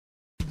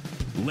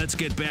let's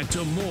get back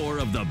to more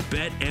of the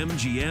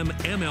BetMGM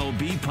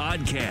MLB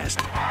podcast.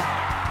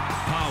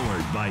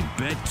 Powered by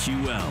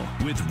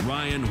BetQL with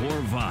Ryan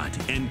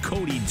Horvat and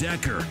Cody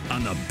Decker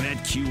on the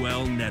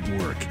BetQL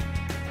network.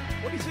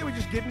 What do you say we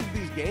just get into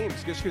these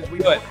games? Just because we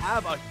don't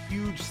have a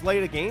huge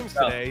slate of games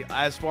today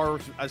as far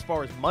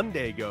as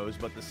Monday goes,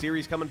 but the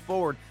series coming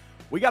forward,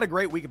 we got a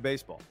great week of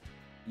baseball.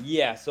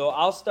 Yeah, so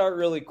I'll start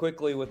really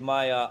quickly with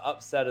my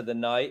upset of the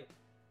night.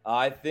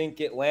 I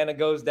think Atlanta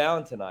goes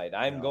down tonight.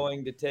 I'm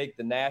going to take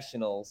the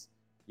Nationals.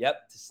 To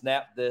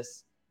snap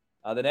this.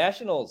 The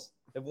Nationals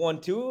have won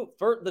two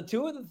of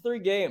the three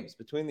games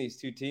between these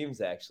two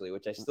teams, actually,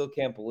 which I still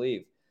can't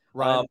believe.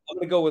 Right. I'm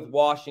going to go with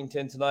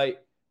Washington tonight.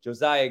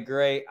 Josiah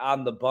Gray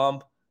on the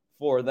bump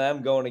for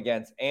them going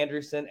against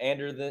Anderson.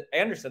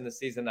 Anderson this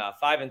season,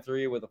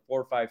 5-3 with a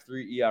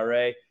 4.53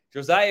 ERA.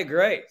 Josiah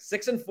Gray,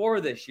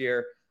 6-4 this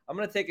year. I'm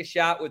going to take a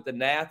shot with the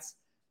Nats.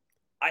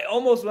 I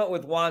almost went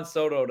with Juan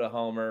Soto to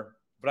homer,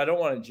 but I don't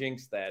want to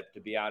jinx that, to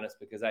be honest,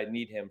 because I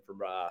need him for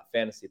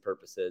fantasy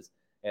purposes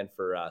and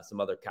for some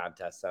other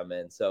contests I'm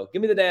in. So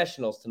give me the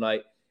Nationals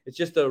tonight. It's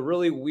just a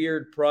really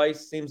weird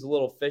price. Seems a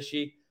little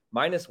fishy.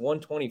 Minus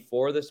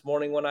 124 this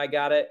morning when I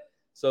got it.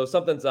 So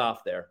something's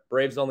off there.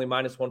 Braves only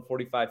minus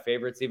 145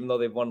 favorites, even though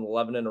they've won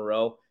 11 in a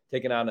row,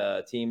 taking on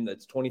a team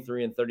that's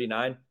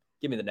 23-39.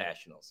 Give me the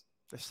Nationals.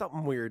 There's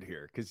something weird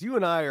here because you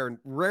and I are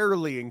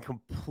rarely in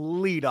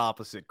complete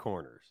opposite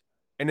corners.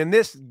 And in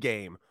this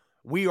game,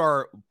 we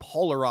are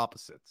polar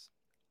opposites.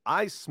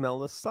 I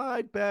smell a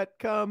side bet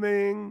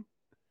coming.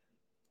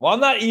 Well, I'm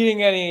not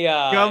eating any.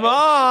 Come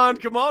on.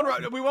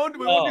 We won't do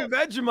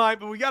Vegemite,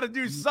 but we got to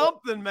do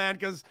something, man,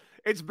 because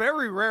it's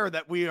very rare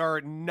that we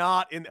are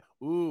not in.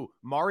 Ooh,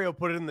 Mario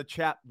put it in the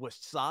chat.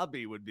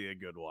 Wasabi would be a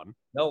good one.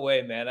 No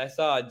way, man. I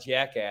saw a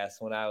Jackass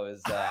when I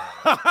was in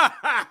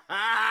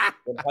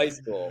high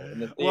school in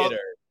the theater.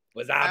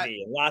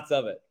 Wasabi, and lots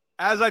of it.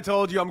 As I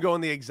told you, I'm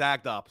going the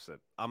exact opposite.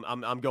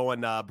 I'm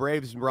going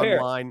Braves run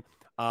line.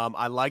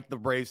 I like the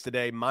Braves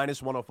today,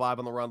 minus 105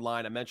 on the run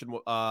line. I mentioned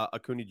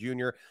Acuna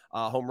Jr.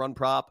 Home run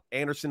prop.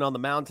 Anderson on the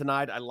mound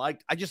tonight.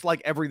 I just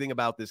like everything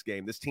about this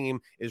game. This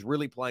team is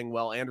really playing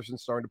well.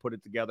 Anderson's starting to put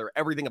it together.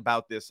 Everything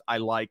about this I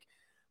like.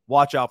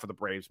 Watch out for the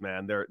Braves,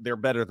 man. They're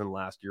better than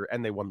last year,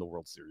 and they won the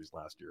World Series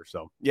last year.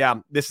 So yeah,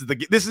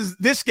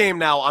 this game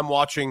now I'm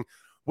watching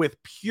with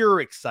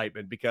pure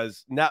excitement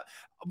because now,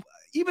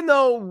 even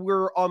though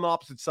we're on the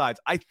opposite sides,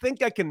 I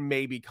think I can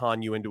maybe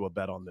con you into a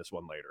bet on this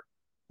one later.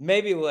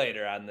 Maybe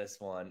later on this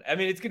one. I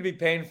mean, it's going to be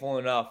painful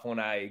enough when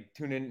I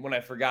tune in, when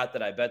I forgot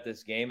that I bet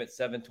this game at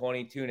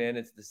 7:20, tune in,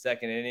 it's the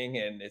second inning,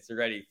 and it's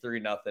already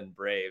 3-0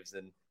 Braves,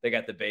 and they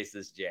got the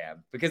bases jammed.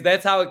 Because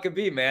that's how it could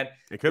be, man.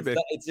 It could be.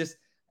 It's just,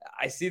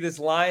 I see this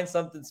line,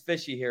 something's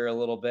fishy here a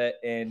little bit,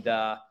 and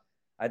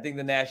I think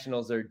the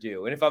Nationals are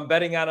due. And if I'm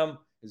betting on them,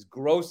 as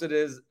gross as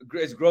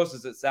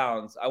it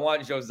sounds, I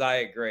want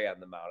Josiah Gray on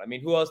the mound. I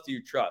mean, who else do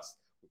you trust?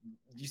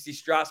 Did you see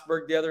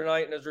Strasburg the other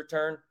night in his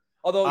return?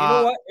 Although, you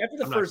know what? After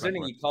the first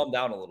inning, he calmed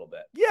down a little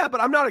bit. Yeah, but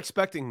I'm not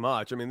expecting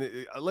much. I mean,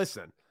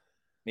 listen,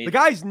 the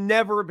guy's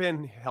never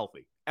been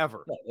healthy,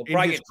 ever. No, he'll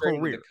probably get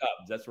traded to the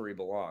Cubs. That's where he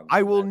belongs.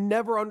 I will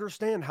never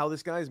understand how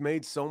this guy's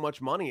made so much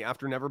money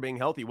after never being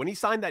healthy. When he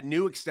signed that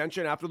new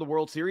extension after the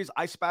World Series,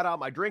 I spat out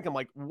my drink. I'm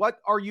like, what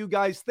are you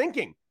guys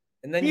thinking?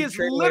 And then he is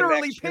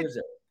literally pitched.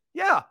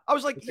 Yeah, I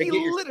was like, he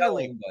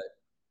literally.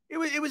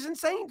 It was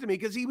insane to me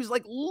because he was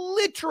like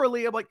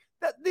literally. I'm like,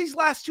 these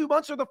last 2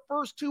 months are the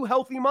first 2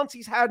 healthy months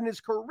he's had in his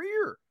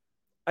career.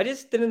 I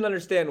just didn't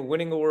understand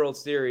winning a World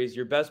Series.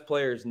 Your best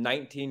player is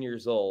 19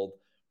 years old,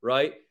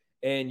 right?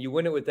 And you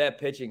win it with that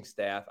pitching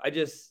staff. I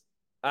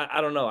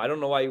don't know. I don't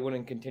know why you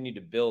wouldn't continue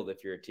to build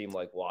if you're a team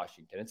like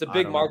Washington. It's a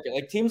big market.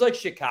 Like teams like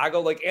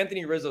Chicago, like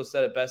Anthony Rizzo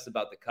said it best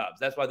about the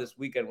Cubs. That's why this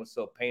weekend was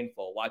so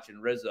painful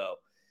watching Rizzo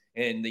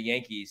and the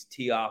Yankees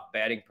tee off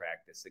batting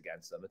practice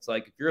against them. It's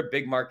like, if you're a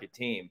big market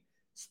team,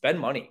 spend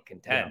money,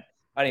 contend.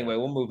 Yeah. Anyway,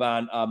 we'll move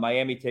on.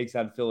 Miami takes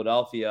on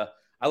Philadelphia.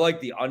 I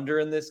like the under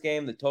in this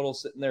game. The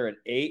total's sitting there at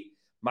 8,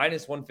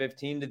 minus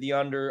 115 to the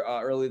under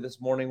early this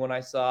morning when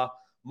I saw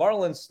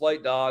Marlins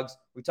slight dogs.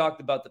 We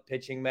talked about the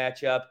pitching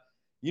matchup.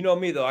 You know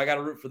me, though. I got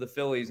to root for the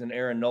Phillies and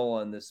Aaron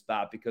Nola in this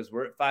spot because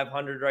we're at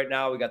 500 right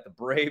now. We got the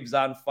Braves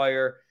on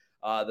fire.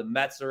 The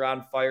Mets are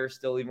on fire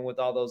still, even with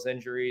all those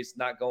injuries.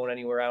 Not going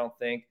anywhere, I don't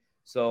think.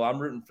 So I'm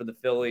rooting for the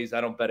Phillies.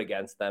 I don't bet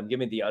against them. Give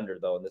me the under,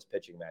 though, in this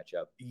pitching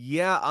matchup.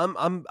 Yeah,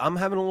 I'm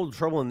having a little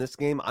trouble in this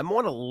game. I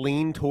want to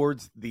lean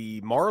towards the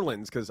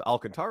Marlins because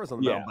Alcantara's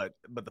on the mound,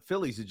 but the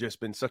Phillies have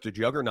just been such a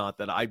juggernaut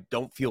that I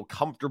don't feel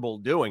comfortable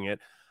doing it.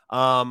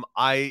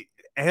 I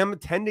am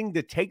tending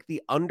to take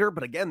the under,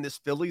 but again, this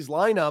Phillies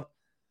lineup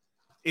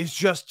is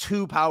just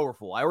too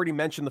powerful. I already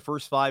mentioned the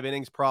first 5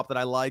 innings prop that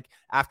I like.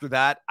 After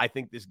that, I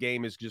think this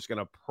game is just going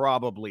to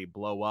probably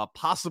blow up,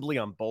 possibly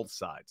on both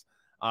sides.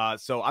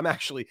 So I'm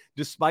actually,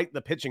 despite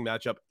the pitching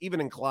matchup,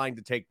 even inclined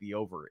to take the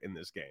over in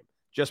this game,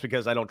 just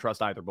because I don't trust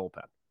either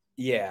bullpen.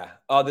 Yeah.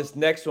 This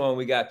next one,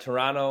 we got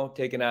Toronto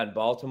taking on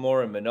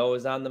Baltimore, and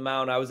Manoah's on the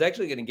mound. I was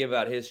actually going to give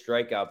out his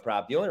strikeout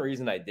prop. The only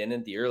reason I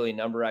didn't, the early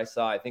number I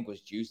saw, I think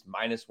was juiced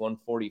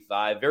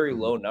 -145. Very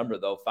low number,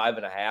 though,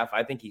 5.5.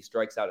 I think he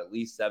strikes out at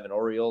least 7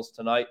 Orioles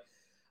tonight.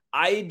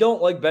 I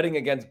don't like betting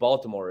against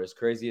Baltimore, as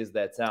crazy as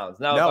that sounds.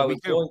 Now, if I was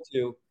going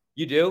to,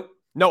 you do?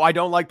 No, I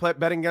don't like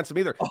betting against them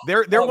either.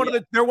 They're one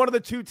of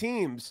the 2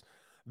 teams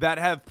that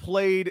have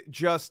played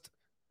just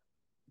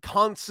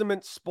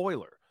consummate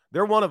spoiler.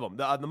 They're one of them.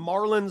 The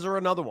Marlins are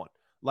another one.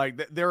 Like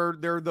they're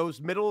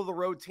those middle of the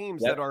road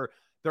teams that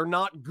they're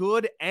not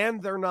good and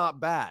they're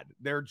not bad.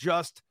 They're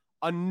just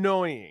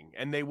annoying,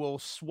 and they will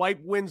swipe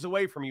wins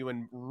away from you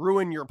and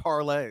ruin your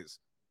parlays.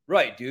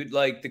 Right, dude.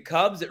 Like the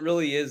Cubs, it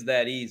really is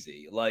that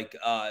easy. Like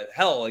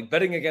hell, like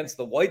betting against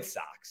the White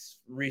Sox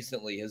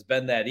recently has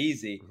been that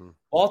easy. Mm-hmm.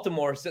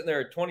 Baltimore sitting there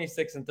at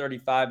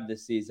 26-35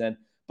 this season.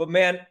 But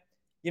man,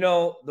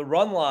 the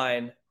run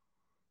line,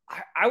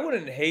 I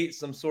wouldn't hate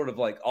some sort of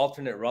like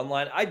alternate run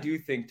line. I do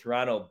think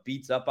Toronto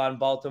beats up on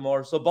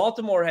Baltimore. So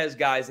Baltimore has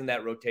guys in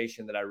that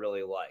rotation that I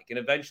really like. And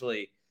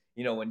eventually,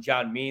 when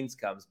John Means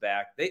comes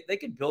back, they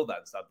could build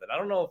on something. I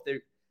don't know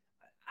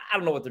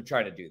what they're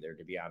trying to do there,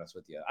 to be honest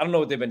with you. I don't know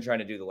what they've been trying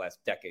to do the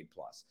last decade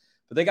plus.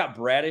 But they got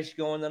Bradish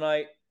going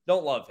tonight.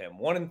 Don't love him.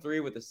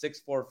 1-3 with a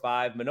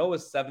 6.45.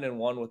 Manoah's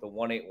 7-1 with a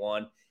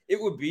 1.81.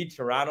 It would be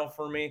Toronto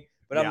for me,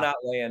 but I'm not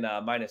laying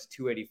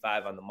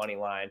 -285 on the money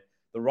line.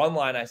 The run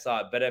line I saw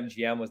at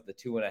BetMGM was the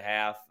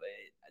 2.5.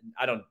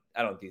 I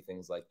don't do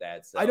things like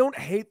that. So. I don't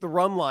hate the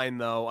run line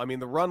though. I mean,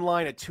 the run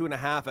line at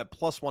 2.5 at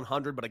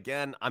 +100, but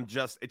again,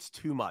 it's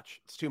too much.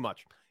 It's too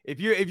much.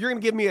 If you're going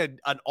to give me an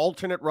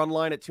alternate run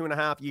line at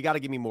 2.5, you got to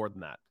give me more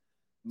than that.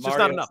 It's just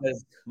not enough.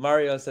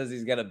 Mario says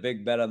he's got a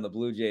big bet on the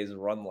Blue Jays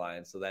run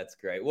line, so that's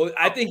great. Well,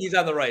 I think he's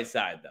on the right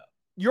side though.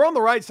 You're on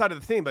the right side of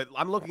the thing, but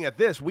I'm looking at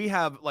this. We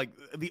have like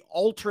the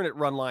alternate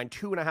run line,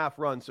 2.5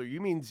 runs. So you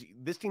mean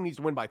this team needs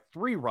to win by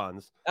 3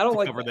 runs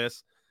to cover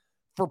this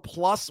for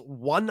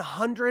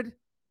 +100?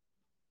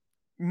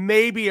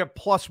 Maybe a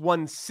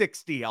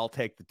 +160. I'll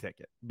take the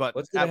ticket. But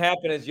what's going to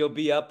happen is you'll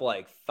be up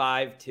like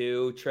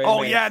 5-2.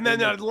 And then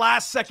the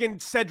last second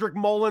Cedric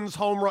Mullins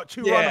home run,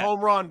 2-run home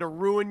run to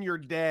ruin your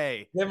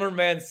day. Him or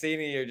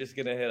Mancini, you're just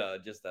going to hit a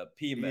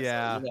P missile.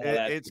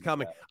 Yeah, it's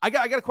coming. I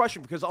got a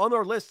question because on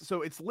our list,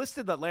 so it's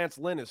listed that Lance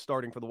Lynn is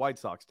starting for the White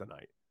Sox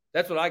tonight.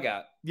 That's what I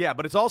got. Yeah,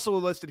 but it's also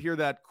listed here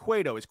that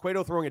is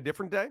Cueto throwing a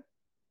different day?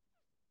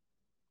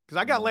 Because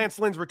I got Lance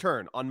Lynn's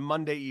return on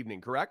Monday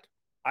evening, correct?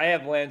 I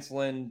have Lance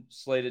Lynn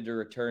slated to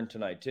return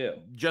tonight too.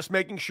 Just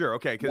making sure.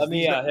 Okay. Let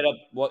me hit up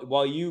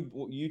while you.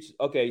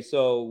 Okay.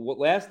 So what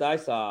last I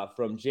saw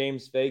from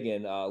James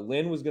Fagan,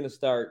 Lynn was going to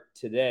start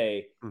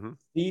today. Mm-hmm.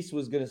 Cease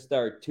was going to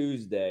start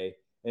Tuesday,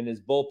 and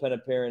his bullpen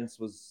appearance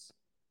was,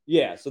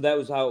 so that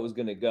was how it was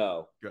going to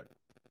go. Good.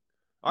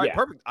 All right.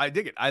 Perfect. I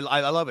dig it. I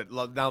love it.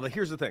 Now,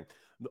 here's the thing.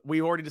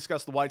 We already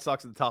discussed the White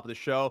Sox at the top of the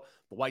show.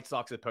 The White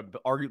Sox have been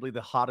arguably the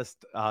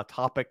hottest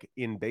topic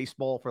in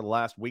baseball for the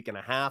last week and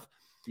a half.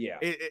 Yeah,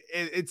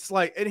 it's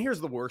like, and here's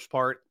the worst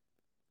part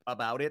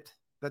about it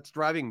that's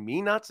driving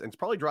me nuts, and it's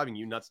probably driving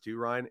you nuts too,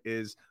 Ryan,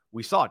 is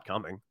we saw it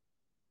coming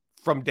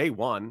from day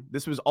one.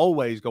 This was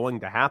always going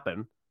to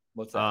happen.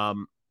 What's that?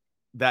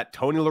 That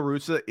Tony La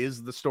Russa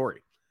is the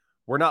story.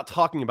 We're not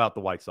talking about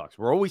the White Sox.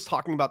 We're always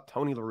talking about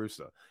Tony La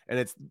Russa, and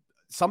it's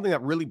something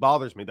that really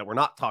bothers me that we're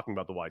not talking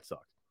about the White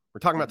Sox. We're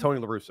talking about Tony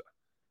La Russa.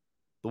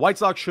 The White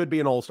Sox should be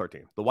an all-star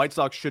team. The White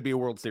Sox should be a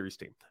World Series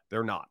team.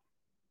 They're not.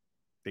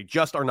 They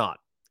just are not.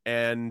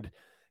 And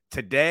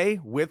today,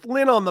 with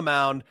Lynn on the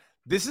mound,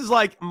 this is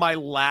like my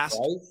last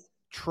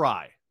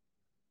try.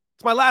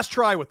 It's my last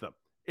try with them.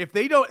 If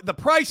they don't, the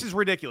price is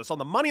ridiculous. On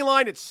the money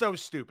line, it's so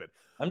stupid.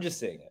 I'm just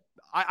saying it.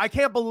 I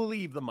can't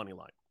believe the money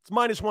line. It's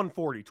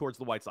 -140 towards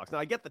the White Sox. Now,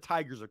 I get the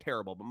Tigers are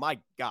terrible, but my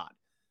God.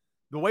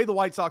 The way the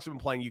White Sox have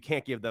been playing, you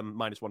can't give them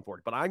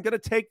 -140. But I'm going to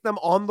take them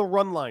on the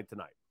run line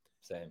tonight.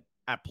 Same.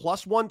 At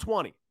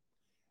 +120.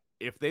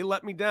 If they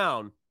let me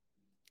down,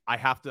 I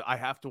have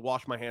to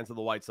wash my hands of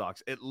the White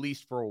Sox at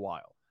least for a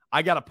while.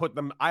 I have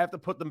to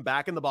put them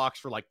back in the box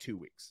for like 2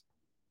 weeks.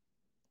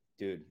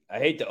 Dude, I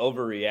hate to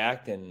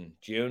overreact in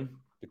June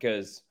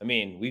because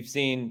we've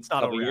seen a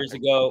couple years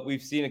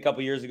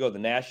ago the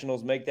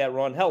Nationals make that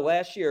run. Hell,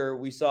 last year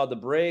we saw the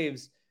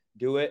Braves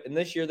do it, and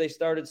this year they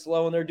started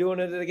slow and they're doing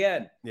it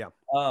again. Yeah.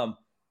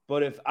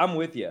 But if I'm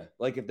with you,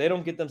 like if they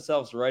don't get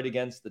themselves right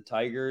against the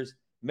Tigers,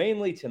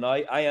 mainly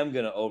tonight, I am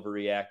going to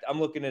overreact. I'm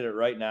looking at it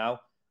right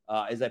now.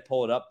 As I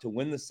pull it up to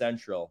win the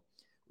Central,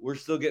 we're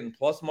still getting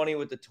plus money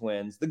with the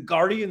Twins. The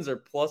Guardians are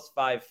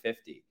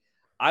 +550.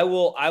 I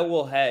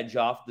will hedge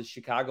off the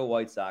Chicago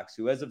White Sox,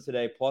 who as of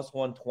today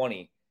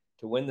 +120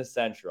 to win the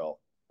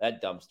Central.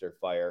 That dumpster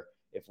fire.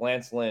 If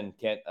Lance Lynn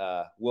can't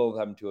will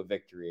them to a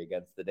victory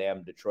against the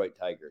damn Detroit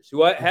Tigers,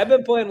 who have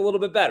been playing a little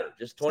bit better,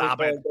 just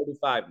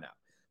 24-35 now.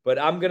 But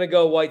I'm gonna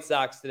go White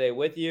Sox today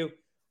with you.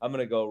 I'm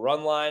gonna go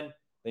run line.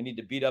 They need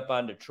to beat up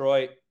on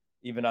Detroit,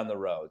 even on the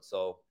road.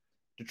 So.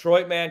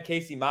 Detroit, man,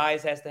 Casey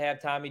Mize has to have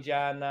Tommy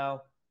John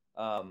now.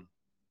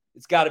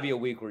 It's got to be a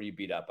week where you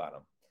beat up on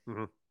him.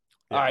 Mm-hmm.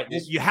 All right.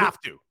 You have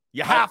to.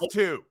 You have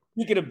to.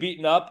 Speaking of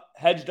beating up,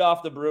 hedged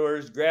off the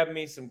Brewers, grabbed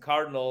me some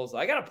Cardinals.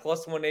 I got a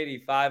plus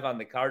 185 on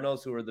the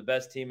Cardinals, who are the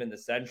best team in the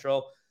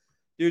Central.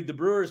 Dude, the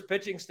Brewers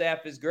pitching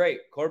staff is great.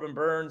 Corbin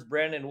Burns,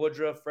 Brandon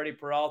Woodruff, Freddie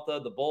Peralta,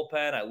 the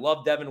bullpen. I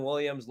love Devin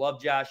Williams,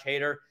 love Josh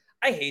Hader.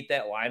 I hate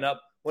that lineup.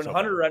 When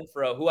Hunter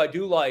Renfroe, who I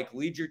do like,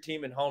 leads your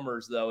team in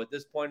homers, though, at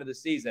this point of the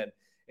season,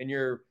 and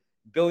your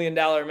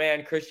billion-dollar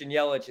man, Christian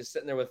Yelich, is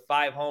sitting there with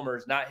 5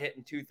 homers, not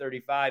hitting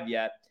 235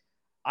 yet,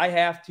 I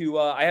have to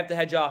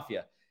hedge off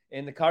you.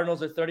 And the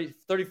Cardinals are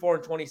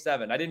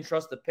 34-27. I didn't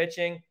trust the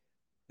pitching.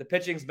 The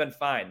pitching's been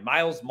fine.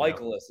 Miles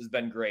Michaelis has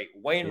been great.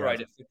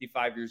 Wainwright at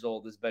 55 years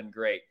old has been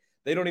great.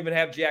 They don't even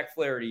have Jack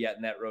Flaherty yet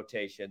in that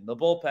rotation. The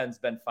bullpen's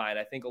been fine.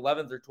 I think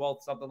 11th or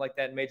 12th, something like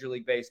that in Major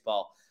League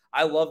Baseball.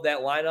 I love that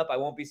lineup. I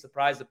won't be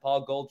surprised if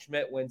Paul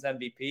Goldschmidt wins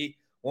MVP.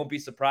 Won't be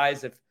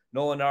surprised if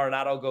Nolan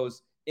Arenado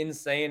goes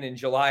insane in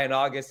July and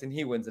August and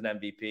he wins an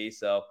MVP.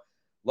 So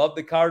love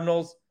the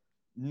Cardinals.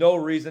 No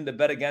reason to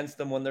bet against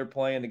them when they're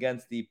playing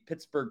against the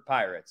Pittsburgh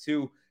Pirates,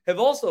 who have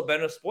also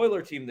been a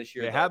spoiler team this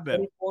year. They have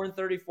been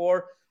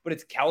 24-34, but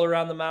it's Keller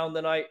on the mound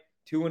tonight,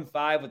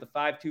 2-5 with a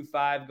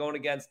 5.25 going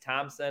against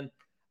Thompson.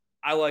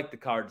 I like the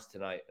Cards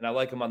tonight, and I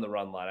like them on the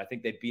run line. I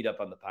think they beat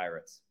up on the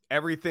Pirates.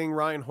 Everything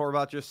Ryan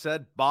Horvath just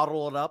said,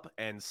 bottle it up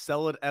and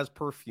sell it as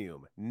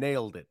perfume.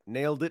 Nailed it.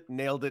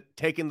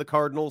 Taking the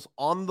Cardinals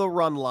on the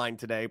run line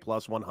today,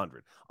 plus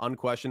 100.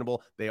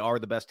 Unquestionable. They are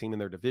the best team in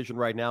their division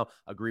right now.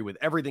 Agree with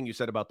everything you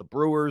said about the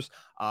Brewers.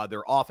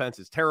 Their offense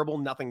is terrible.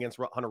 Nothing against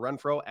Hunter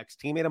Renfroe,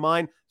 ex-teammate of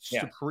mine.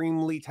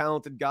 Supremely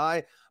talented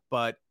guy.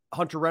 But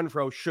Hunter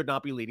Renfroe should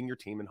not be leading your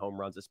team in home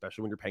runs,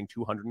 especially when you're paying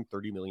 $230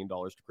 million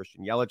to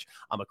Christian Yelich.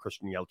 I'm a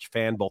Christian Yelich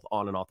fan, both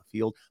on and off the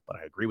field, but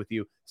I agree with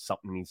you.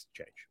 Something needs to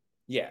change.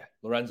 Yeah,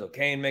 Lorenzo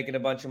Cain making a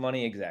bunch of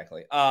money.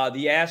 Exactly.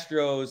 The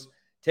Astros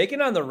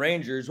taking on the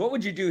Rangers. What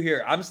would you do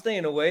here? I'm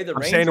staying away.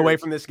 I'm staying away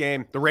from this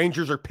game. The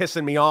Rangers are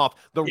pissing me off.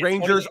 The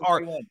Rangers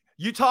are –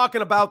 you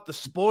talking about the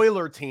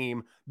spoiler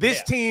team.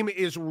 This team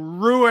is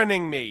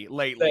ruining me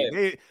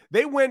lately.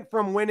 They went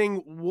from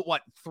winning,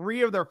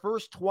 3 of their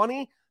first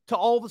 20 to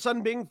all of a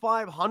sudden being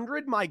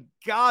 500. My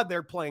God,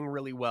 they're playing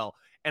really well.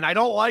 And I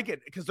don't like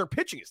it because their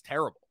pitching is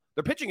terrible.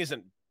 Their pitching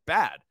isn't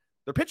bad.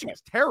 Their pitching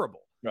is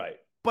terrible. Right.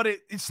 But it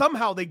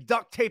somehow they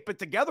duct tape it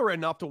together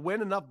enough to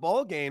win enough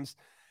ball games.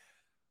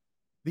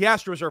 The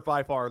Astros are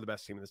by far the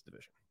best team in this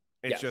division.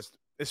 It's just,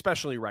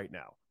 especially right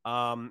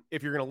now.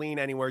 If you're going to lean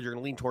anywhere, you're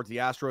going to lean towards the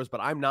Astros,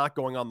 but I'm not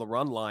going on the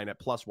run line at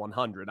plus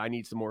 100. I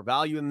need some more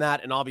value in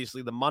that. And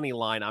obviously the money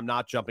line, I'm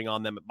not jumping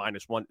on them at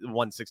minus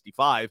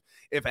 165.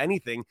 If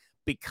anything,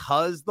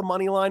 because the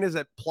money line is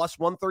at plus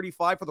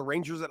 135 for the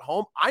Rangers at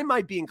home, I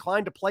might be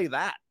inclined to play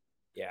that.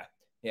 Yeah.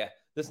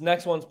 This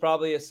next one's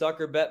probably a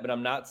sucker bet, but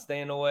I'm not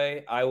staying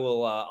away.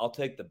 I'll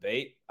take the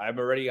bait. I'm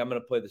going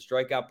to play the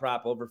strikeout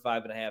prop over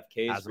 5.5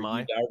 Ks for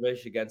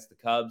Darvish against the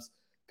Cubs.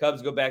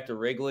 Cubs go back to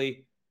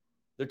Wrigley.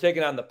 They're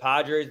taking on the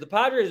Padres. The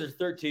Padres are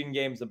 13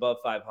 games above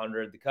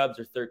 500. The Cubs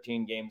are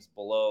 13 games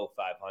below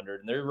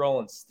 500, and they're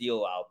rolling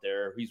Steele out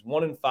there. He's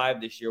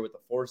 1-5 this year with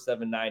a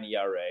 4.79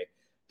 ERA.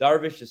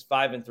 Darvish is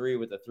 5-3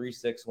 with a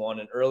 3.61.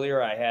 And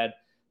earlier I had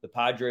the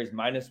Padres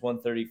minus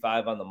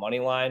 135 on the money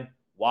line.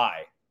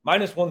 Why?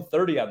 Minus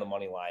 130 on the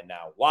money line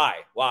now. Why?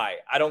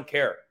 I don't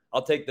care.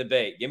 I'll take the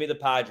bait. Give me the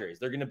Padres.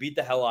 They're going to beat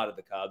the hell out of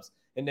the Cubs.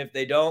 And if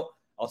they don't,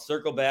 I'll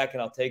circle back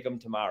and I'll take them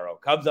tomorrow.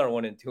 Cubs aren't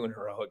winning 2 in a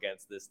row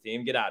against this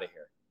team. Get out of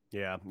here.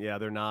 Yeah,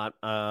 they're not.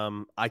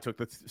 I took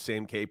the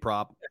same K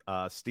prop.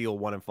 Steele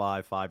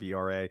 1-5, 5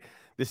 ERA.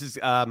 This is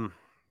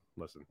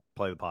listen,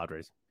 play the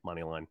Padres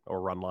money line or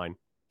run line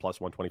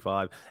plus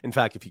 125. In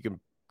fact, if you can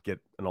get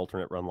an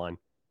alternate run line,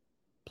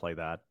 play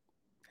that.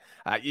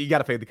 You got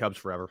to fade the Cubs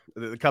forever.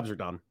 The Cubs are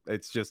done.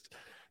 It's just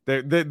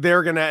they're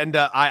going to end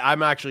up.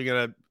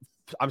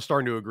 I'm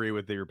starting to agree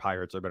with your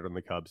Pirates are better than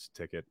the Cubs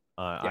ticket.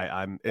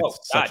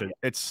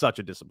 It's such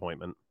a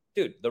disappointment.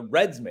 Dude, the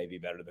Reds may be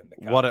better than the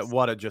Cubs.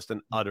 What a just an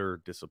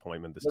utter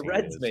disappointment. The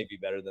Reds may be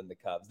better than the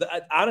Cubs.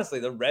 Honestly,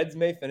 the Reds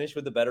may finish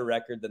with a better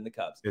record than the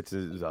Cubs.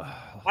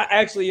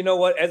 Actually, you know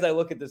what? As I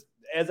look at this,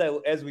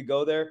 as we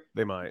go there,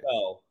 they might.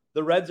 Oh,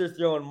 the Reds are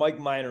throwing Mike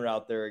Minor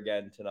out there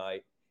again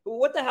tonight.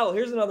 What the hell?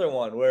 Here's another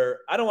one where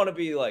I don't want to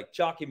be like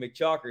Chalky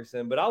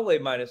McChalkerson, but I'll lay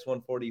minus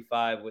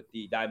 145 with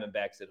the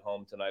Diamondbacks at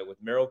home tonight with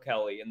Merrill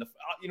Kelly. And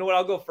you know what?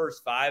 I'll go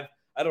first 5.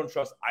 I don't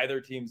trust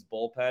either team's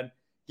bullpen.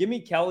 Give me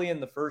Kelly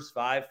in the first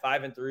 5,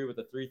 5-3 with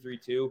a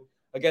 3.32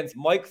 against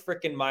Mike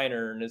frickin'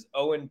 Minor and his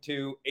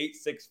 0-2,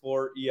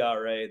 8.64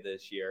 ERA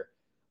this year.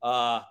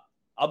 I'll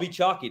be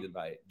chalky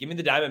tonight. Give me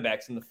the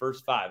Diamondbacks in the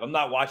first 5. I'm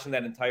not watching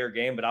that entire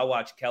game, but I'll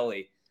watch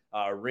Kelly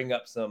ring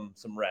up some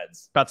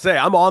Reds. About to say,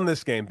 I'm on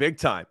this game big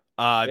time.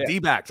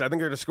 D-backs, I think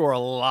they're going to score a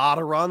lot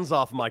of runs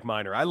off Mike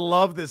Minor. I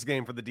love this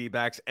game for the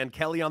D-backs. And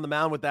Kelly on the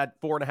mound with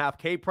that 4.5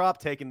 K prop,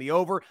 taking the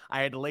over.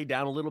 I had to lay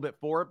down a little bit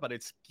for it, but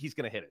he's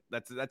going to hit it.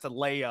 That's a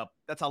layup.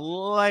 That's a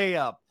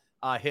layup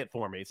hit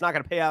for me. It's not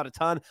going to pay out a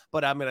ton,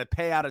 but I'm going to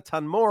pay out a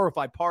ton more if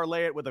I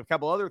parlay it with a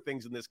couple other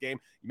things in this game.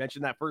 You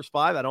mentioned that first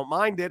 5. I don't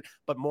mind it,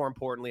 but more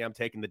importantly, I'm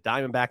taking the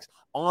Diamondbacks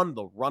on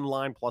the run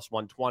line plus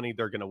 120.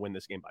 They're going to win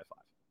this game by 5.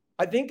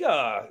 I think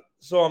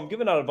so I'm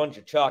giving out a bunch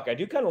of chalk. I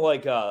do kind of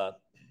like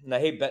and I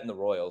hate betting the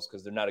Royals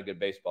because they're not a good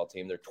baseball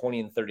team. They're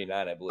 20-39,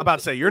 I believe. I'm about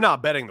to say, you're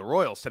not betting the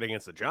Royals today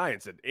against the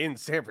Giants in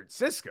San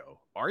Francisco,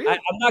 are you? I'm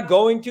not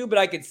going to, but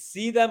I could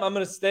see them. I'm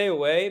going to stay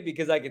away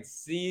because I could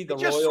see the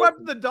Royals. Just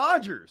swept the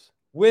Dodgers.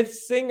 With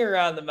Singer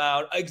on the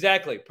mound.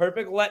 Exactly.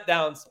 Perfect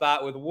letdown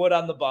spot with Wood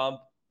on the bump.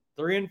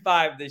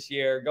 3-5 this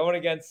year. Going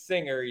against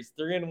Singer. He's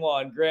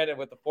 3-1. Granted,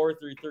 with the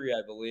 4.33,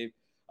 I believe.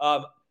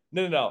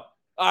 No.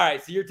 All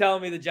right, so you're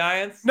telling me the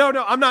Giants? No,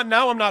 I'm not.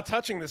 Now I'm not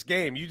touching this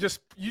game. You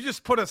just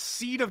put a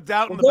seed of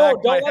doubt in the back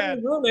of my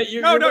head. Ruin it.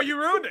 You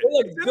ruined it.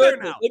 It's there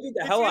now. They beat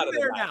the hell out of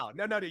it now.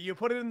 No. You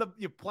put it in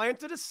you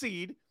planted a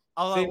seed,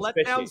 a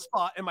letdown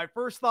spot, and my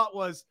first thought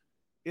was,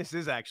 this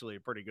is actually a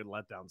pretty good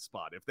letdown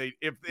spot. If they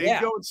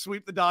go and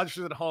sweep the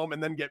Dodgers at home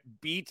and then get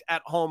beat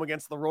at home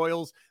against the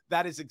Royals,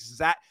 that is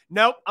exact.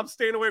 Nope, I'm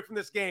staying away from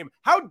this game.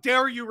 How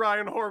dare you,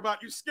 Ryan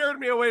Horvat? You scared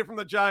me away from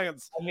the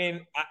Giants. I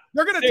mean,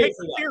 they're going to take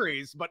the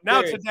series, but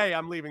now today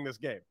I'm leaving this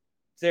game.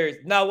 Serious.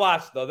 Now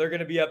watch though. They're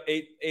going to be up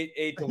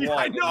 8-1.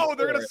 I know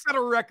they're going to set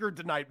a record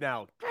tonight.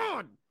 Now,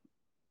 God.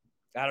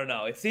 I don't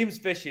know. It seems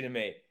fishy to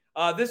me.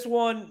 This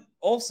one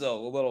also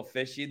a little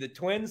fishy. The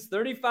Twins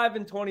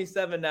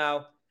 35-27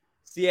 now.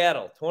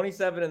 Seattle,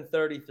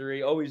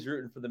 27-33, always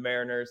rooting for the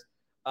Mariners.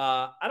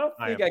 I don't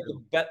think I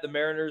could bet the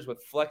Mariners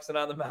with flexing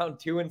on the mound,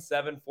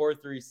 2-7,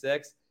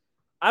 4.36.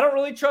 I don't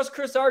really trust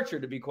Chris Archer,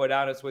 to be quite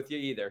honest with you,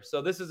 either.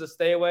 So this is a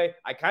stay away.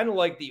 I kind of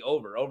like the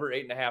over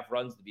 8.5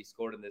 runs to be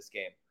scored in this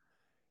game.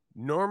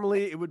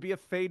 Normally, it would be a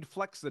fade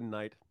flexing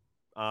night.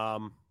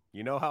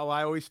 You know how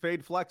I always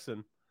fade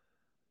flexing.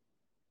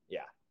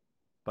 Yeah.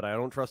 But I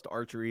don't trust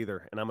Archer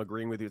either, and I'm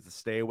agreeing with you. It's a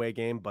stay away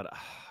game, but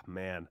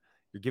man.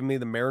 You're giving me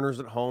the Mariners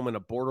at home and a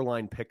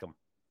borderline pick 'em.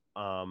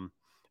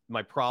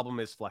 My problem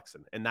is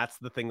flexing, and that's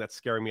the thing that's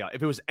scaring me out.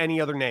 If it was any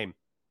other name,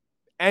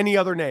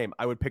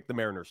 I would pick the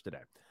Mariners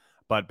today.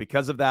 But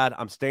because of that,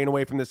 I'm staying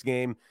away from this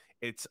game.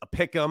 It's a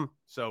pick 'em,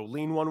 so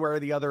lean one way or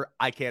the other.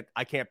 I can't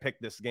pick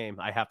this game.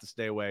 I have to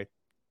stay away.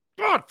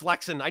 God,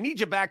 flexing. I need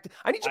you back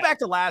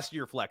to last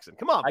year, flexing.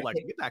 Come on,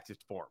 flexing. Get back to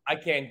form. I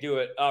can't do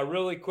it.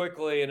 Really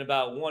quickly, in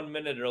about 1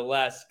 minute or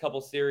less,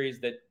 couple series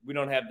that we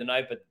don't have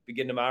tonight, but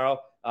begin tomorrow.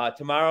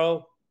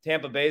 Tomorrow,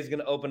 Tampa Bay is going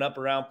to open up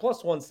around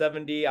plus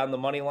 170 on the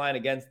money line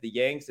against the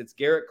Yanks. It's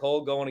Garrett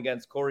Cole going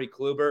against Corey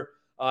Kluber.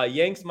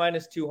 Yanks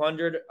minus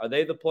 200. Are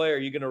they the play, or are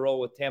you going to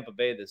roll with Tampa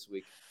Bay this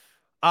week?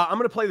 I'm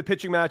going to play the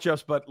pitching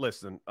matchups, but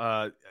listen,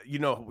 you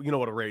know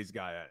what a Rays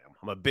guy I am.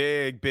 I'm a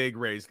big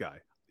Rays guy.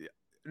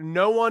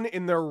 No one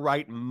in their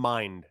right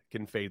mind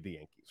can fade the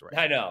Yankees, right?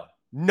 I know.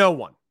 No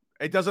one.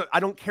 It doesn't. I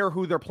don't care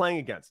who they're playing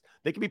against.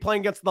 They could be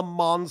playing against the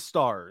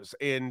Monstars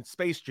in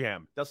Space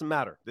Jam. Doesn't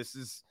matter.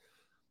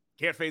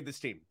 Can't fade this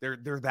team.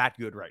 They're that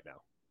good right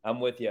now.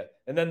 I'm with you.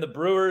 And then the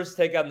Brewers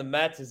take on the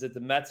Mets. Is it the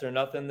Mets or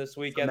nothing this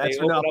weekend? They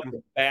open up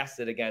with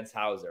Bassett against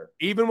Hauser.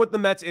 Even with the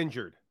Mets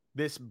injured,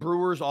 this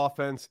Brewers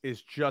offense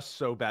is just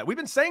so bad. We've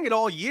been saying it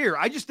all year.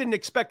 I just didn't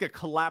expect a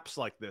collapse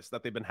like this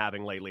that they've been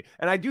having lately.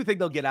 And I do think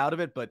they'll get out of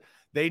it, but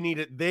they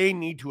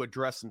need to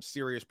address some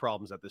serious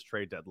problems at this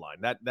trade deadline.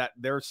 That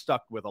they're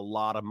stuck with a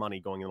lot of money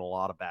going in a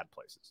lot of bad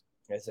places.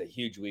 It's a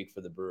huge week for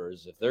the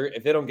Brewers.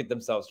 If they don't get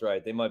themselves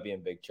right, they might be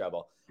in big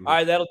trouble. Mm-hmm. All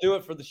right, that'll do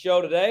it for the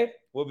show today.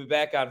 We'll be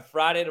back on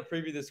Friday to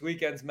preview this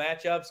weekend's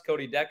matchups.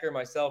 Cody Decker,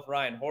 myself,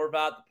 Ryan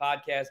Horvat, the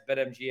podcast,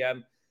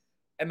 BetMGM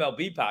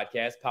MLB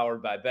podcast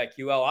powered by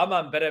BetQL. I'm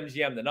on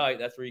BetMGM tonight.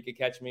 That's where you can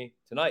catch me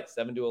tonight,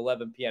 7 to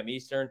 11 p.m.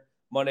 Eastern,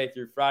 Monday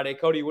through Friday.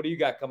 Cody, what do you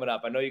got coming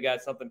up? I know you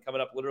got something coming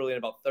up literally in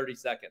about 30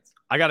 seconds.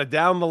 I got it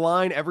down the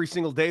line every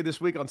single day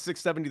this week on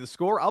 670 The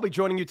Score. I'll be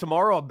joining you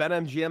tomorrow on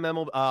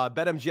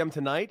BetMGM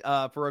tonight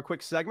for a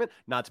quick segment.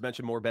 Not to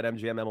mention more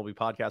BetMGM MLB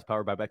podcast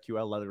powered by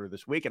BetQL later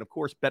this week. And, of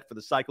course, Bet for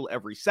the Cycle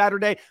every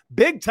Saturday.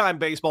 Big time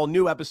baseball,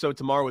 new episode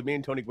tomorrow with me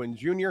and Tony Gwynn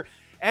Jr.,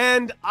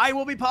 and I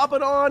will be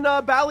popping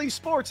on Bally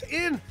Sports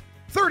in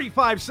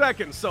 35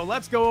 seconds. So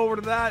let's go over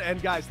to that. And,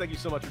 guys, thank you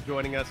so much for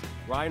joining us.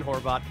 Ryan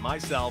Horvat,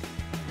 myself,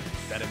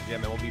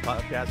 BetMGM MLB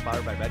podcast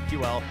powered by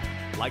BetQL.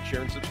 Like,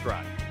 share, and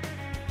subscribe.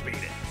 Beat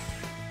it.